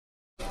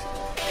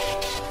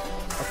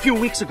few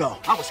weeks ago,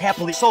 I was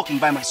happily sulking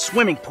by my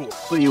swimming pool.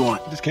 What do you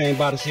want? Just came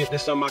by to see if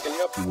there's something I can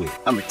help you with.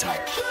 I'm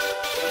retired.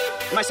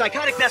 My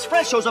psychotic best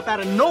friend shows up out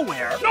of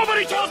nowhere.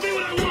 Nobody tells me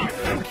what I want!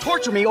 To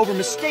torture me over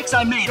mistakes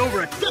I made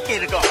over a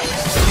decade ago. You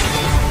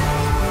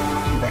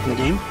back in the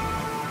game?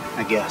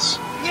 I guess.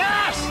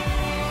 Yes!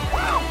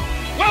 Wow.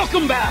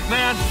 Welcome back,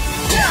 man!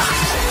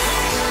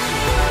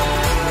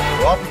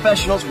 We're all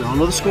professionals, we all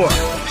know the score.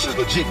 This is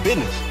legit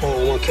business.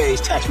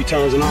 401ks, tax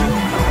returns, and all.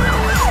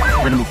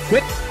 We're gonna move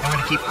quick, and we're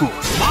gonna keep cool.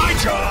 My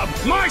job,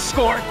 my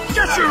score,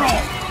 get your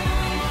own!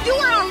 You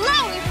are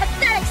alone, you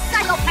pathetic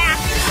psychopath!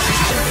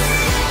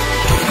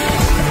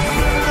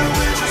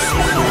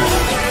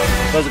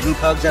 Those are group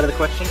hugs out of the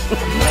question?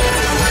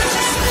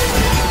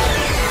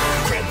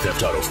 Grand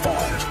Theft Auto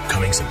 5,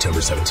 coming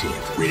September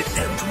 17th. Rated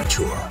M for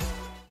mature.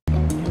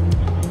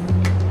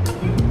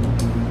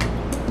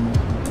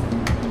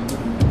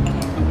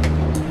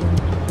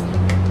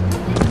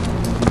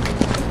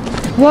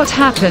 What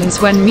happens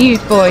when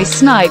Mute Boy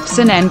snipes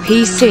an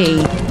NPC?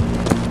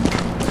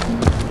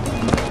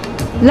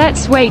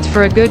 Let's wait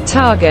for a good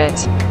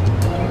target.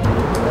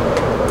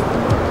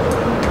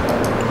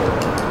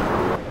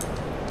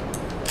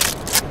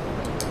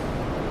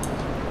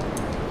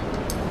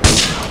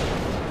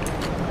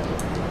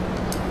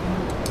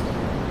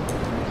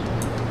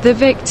 The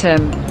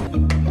victim.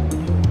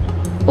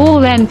 All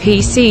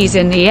NPCs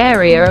in the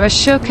area are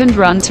shook and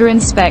run to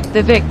inspect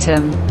the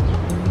victim.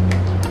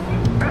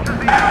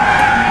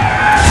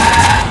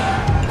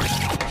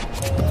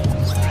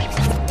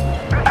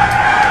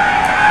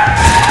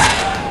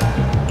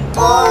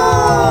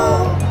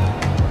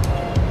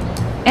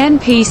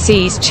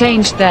 NPCs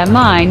changed their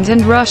mind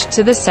and rushed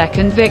to the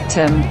second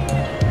victim.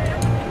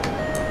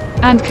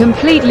 And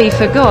completely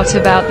forgot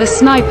about the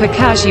sniper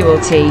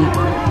casualty.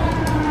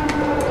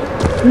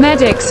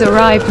 Medics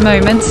arrived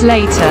moments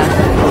later.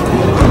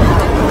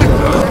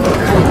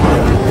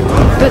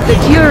 But the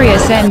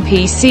curious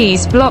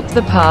NPCs blocked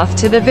the path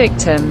to the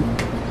victim.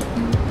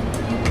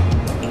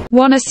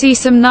 Wanna see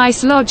some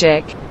nice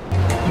logic?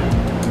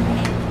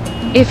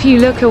 If you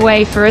look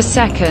away for a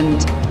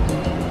second,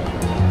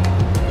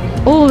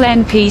 all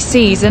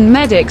NPCs and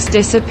medics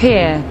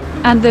disappear,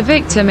 and the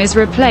victim is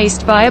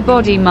replaced by a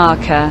body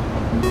marker.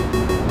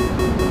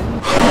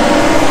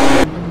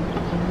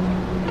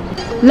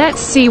 Let's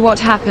see what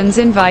happens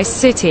in Vice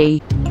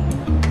City.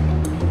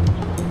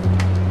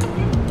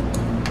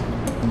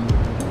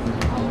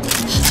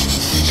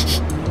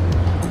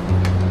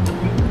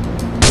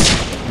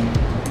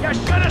 You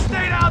should have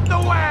stayed out the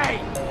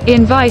way!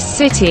 In Vice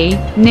City,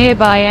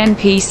 nearby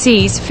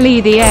NPCs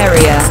flee the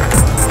area.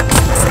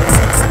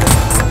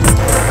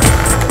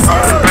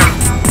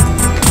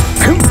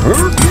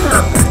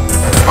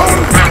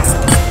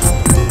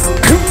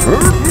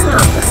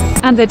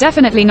 And they're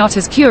definitely not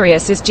as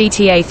curious as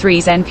GTA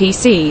 3's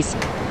NPCs.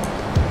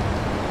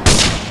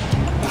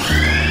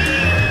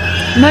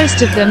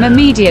 Most of them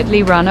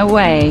immediately run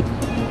away.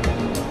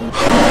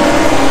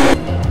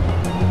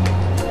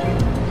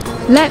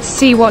 Let's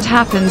see what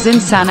happens in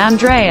San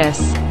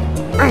Andreas.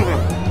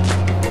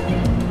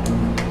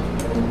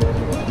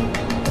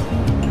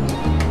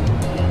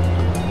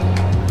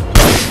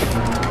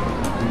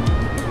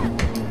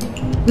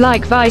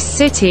 Like Vice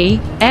City,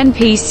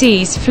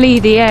 NPCs flee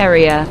the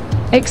area.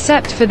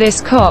 Except for this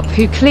cop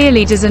who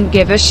clearly doesn't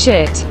give a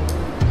shit.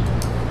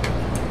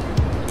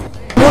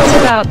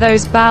 What about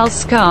those Bal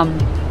scum?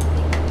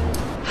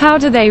 How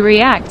do they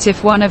react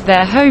if one of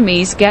their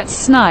homies gets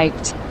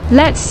sniped?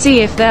 Let's see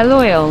if they're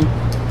loyal.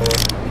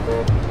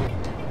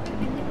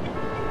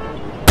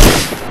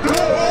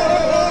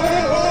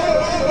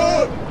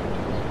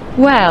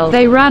 Well,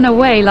 they ran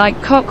away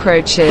like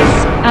cockroaches,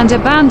 and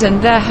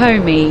abandoned their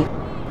homie.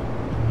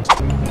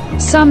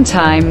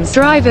 Sometimes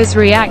drivers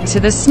react to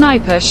the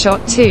sniper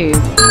shot too.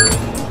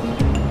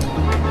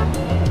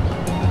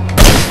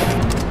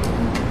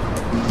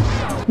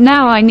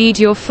 Now I need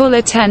your full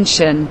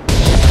attention.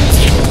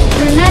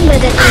 Remember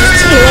that these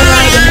two are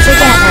riding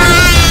together.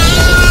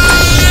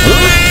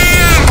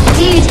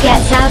 Dude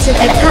gets out of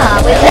the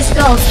car with his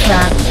golf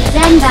club,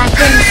 then back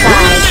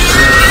inside.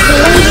 The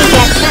lady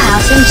gets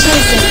out and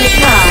chases the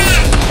car.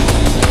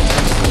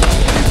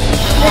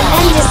 But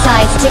then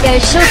decides to go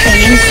shopping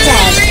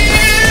instead.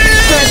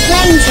 For a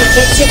plane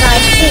ticket to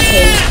Vice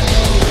City.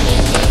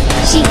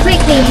 She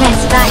quickly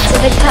heads back to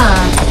the car.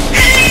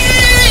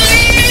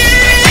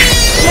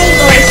 Her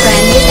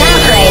boyfriend is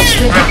outraged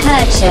with the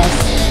purchase.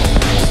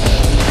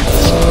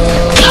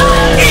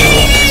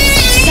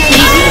 So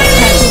he beats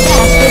her to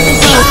death with the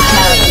golf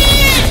club.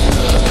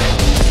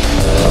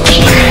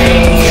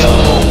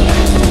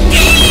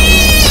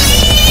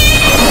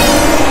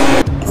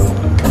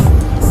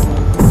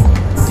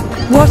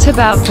 What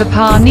about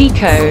Papa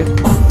Nico?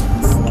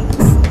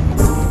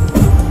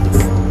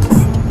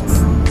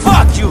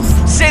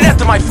 Say that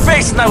to my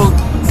face and I will...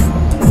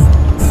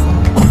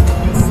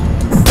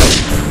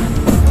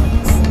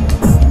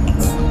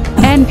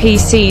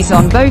 NPCs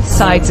on both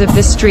sides of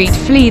the street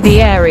flee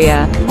the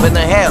area. When the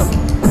hell?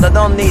 I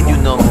don't need you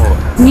no more.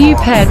 New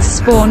pets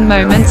spawn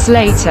moments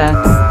later.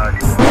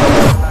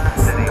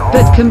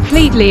 but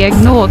completely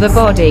ignore the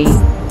body.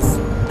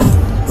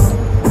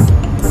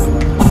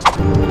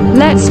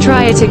 Let's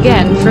try it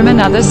again from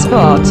another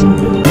spot.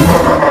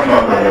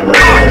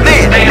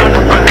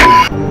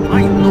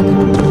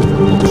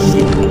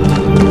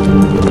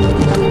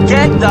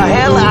 Get the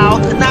hell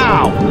out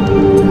now!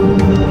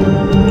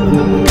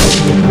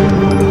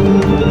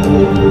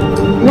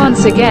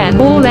 Once again,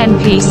 all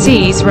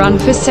NPCs run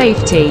for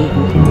safety.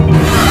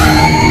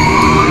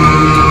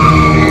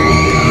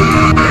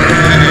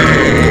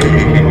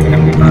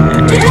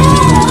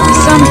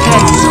 Some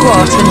pets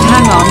squat and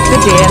hang on for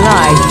dear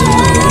life,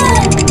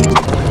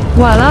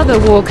 while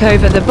others walk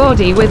over the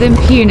body with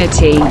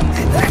impunity.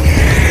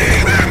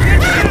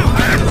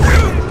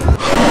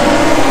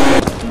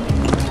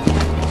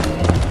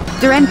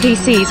 Do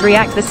NPCs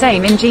react the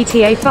same in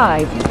GTA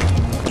 5?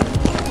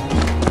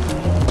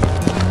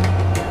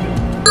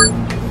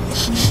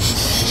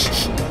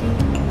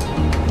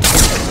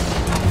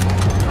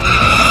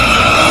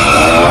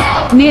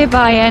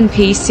 Nearby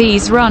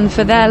NPCs run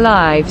for their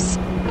lives.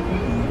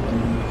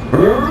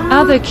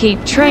 Others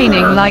keep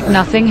training like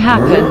nothing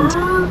happened.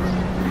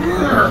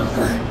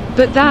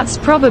 But that's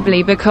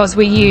probably because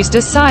we used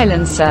a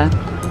silencer.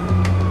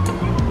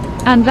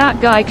 And that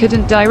guy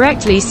couldn't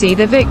directly see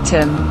the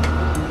victim.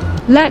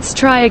 Let's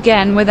try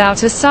again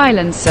without a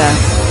silencer.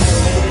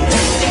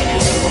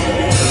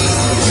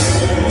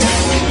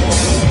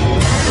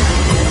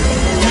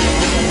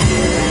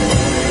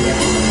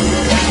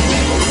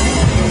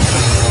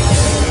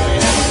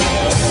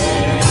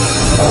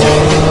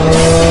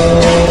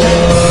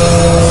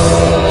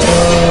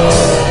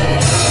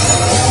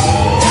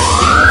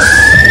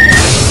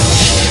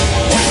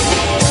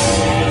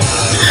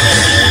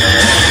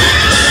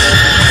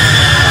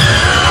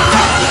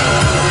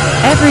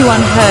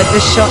 Everyone heard the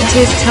shot.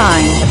 'Tis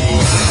time.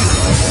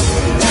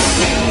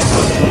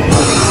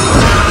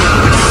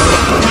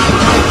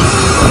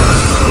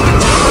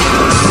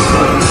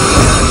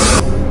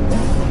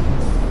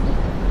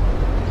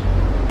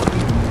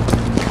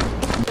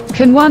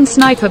 Can one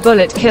sniper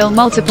bullet kill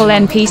multiple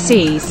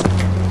NPCs?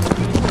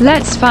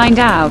 Let's find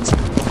out.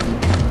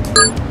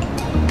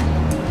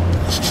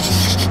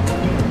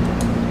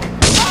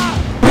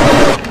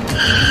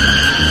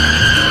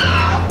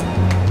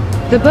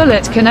 The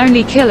bullet can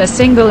only kill a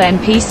single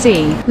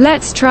NPC.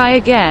 Let's try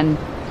again.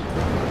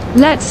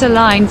 Let's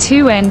align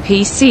 2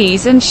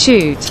 NPCs and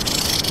shoot.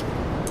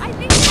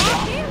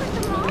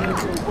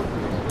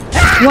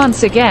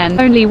 Once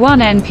again, only 1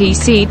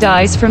 NPC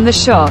dies from the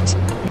shot.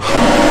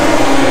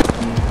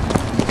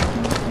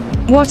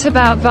 What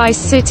about Vice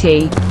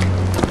City?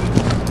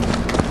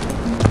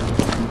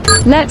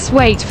 Let's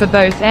wait for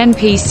both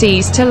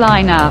NPCs to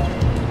line up.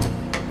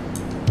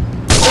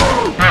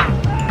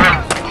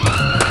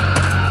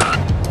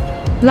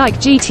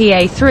 Like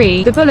GTA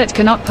 3, the bullet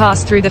cannot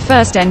pass through the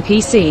first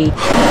NPC.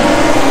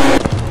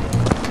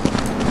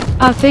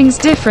 Are things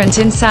different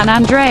in San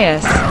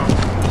Andreas?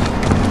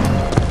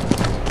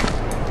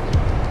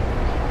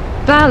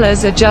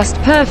 Ballas are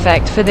just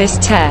perfect for this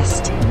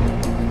test.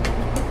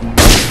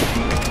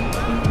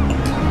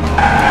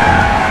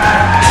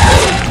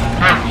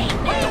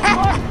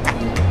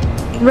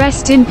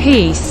 Rest in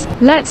peace.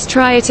 Let's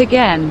try it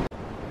again.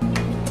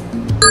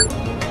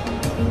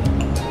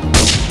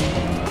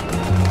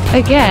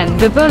 Again,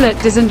 the bullet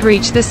doesn't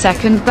reach the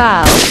second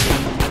barrel.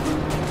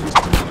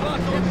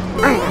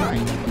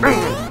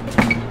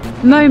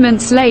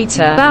 Moments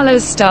later,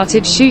 Ballas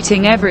started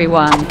shooting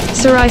everyone,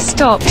 so I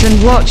stopped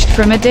and watched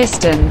from a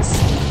distance.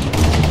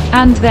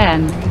 And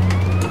then...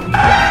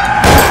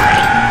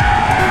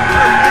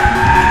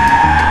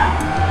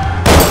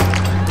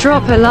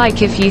 Drop a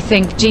like if you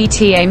think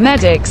GTA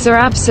medics are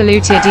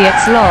absolute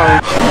idiots, lol.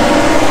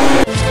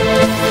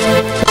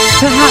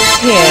 Perhaps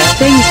here,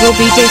 things will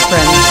be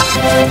different.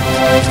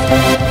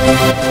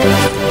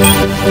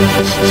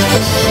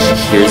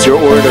 Here's your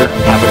order.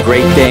 Have a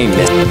great day,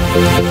 miss.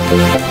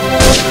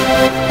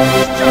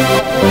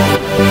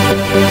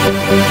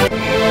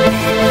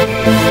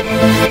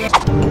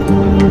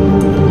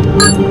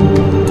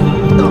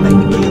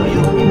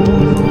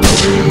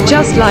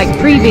 Just like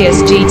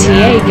previous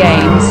GTA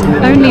games,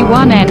 only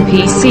 1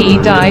 NPC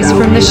dies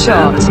from the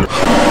shot.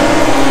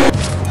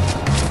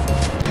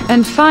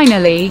 And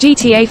finally,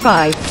 GTA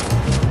 5.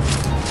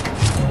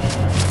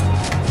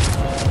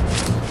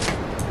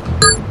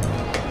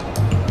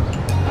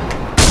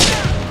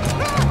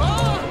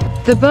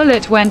 The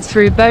bullet went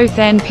through both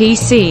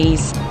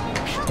NPCs.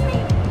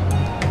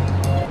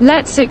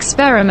 Let's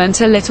experiment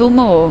a little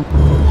more.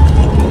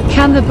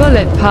 Can the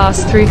bullet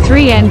pass through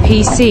 3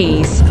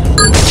 NPCs?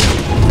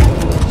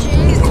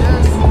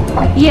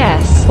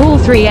 Yes, all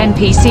 3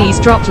 NPCs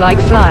dropped like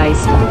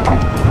flies.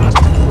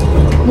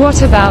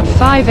 What about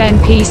 5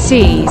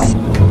 NPCs?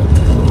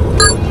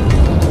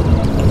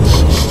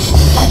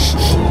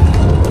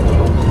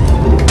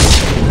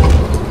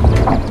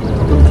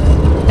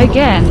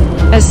 Again,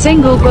 a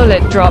single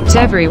bullet dropped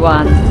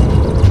everyone.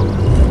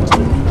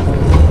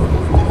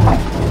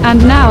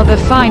 And now the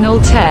final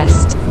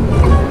test.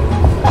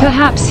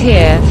 Perhaps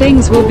here,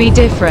 things will be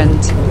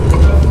different.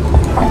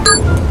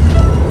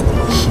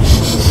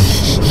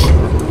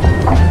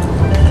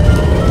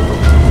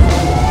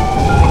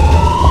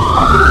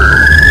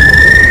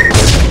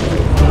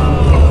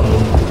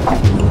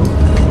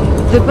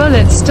 The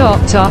bullet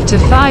stopped after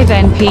 5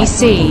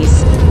 NPCs.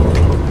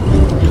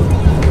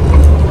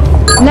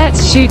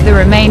 Let's shoot the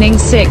remaining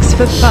 6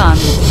 for fun.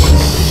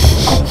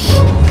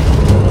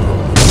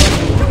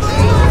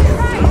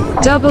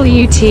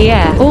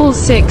 WTF, all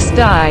 6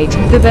 died.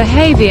 The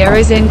behavior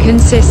is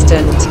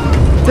inconsistent.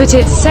 But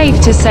it's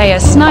safe to say a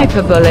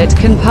sniper bullet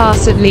can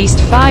pass at least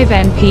 5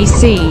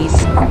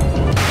 NPCs.